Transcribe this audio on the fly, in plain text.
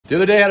The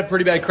other day I had a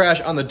pretty bad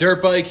crash on the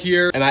dirt bike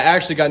here, and I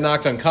actually got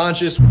knocked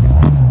unconscious. I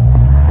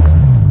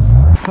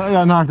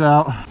got knocked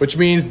out. Which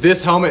means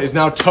this helmet is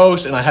now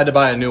toast and I had to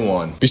buy a new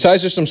one.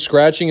 Besides just some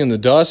scratching in the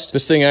dust,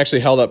 this thing actually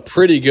held up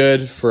pretty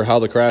good for how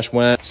the crash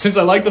went. Since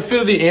I like the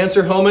fit of the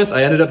Answer helmets,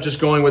 I ended up just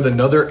going with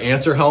another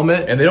Answer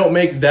helmet, and they don't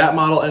make that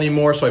model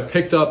anymore, so I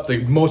picked up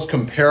the most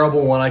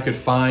comparable one I could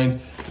find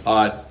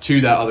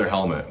to that other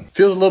helmet.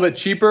 Feels a little bit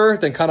cheaper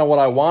than kind of what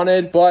I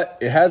wanted, but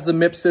it has the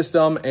MIP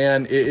system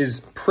and it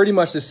is pretty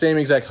much the same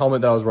exact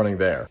helmet that I was running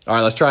there. All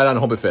right, let's try it on and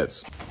hope it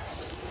fits.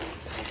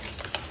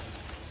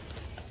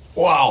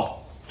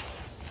 Wow,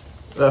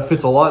 that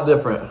fits a lot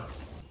different.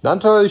 Not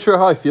entirely sure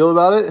how I feel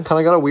about it. Kind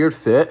of got a weird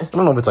fit. I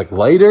don't know if it's like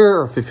lighter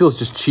or if it feels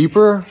just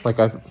cheaper. Like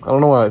I don't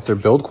know if their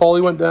build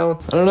quality went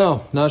down. I don't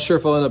know. Not sure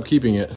if I'll end up keeping it.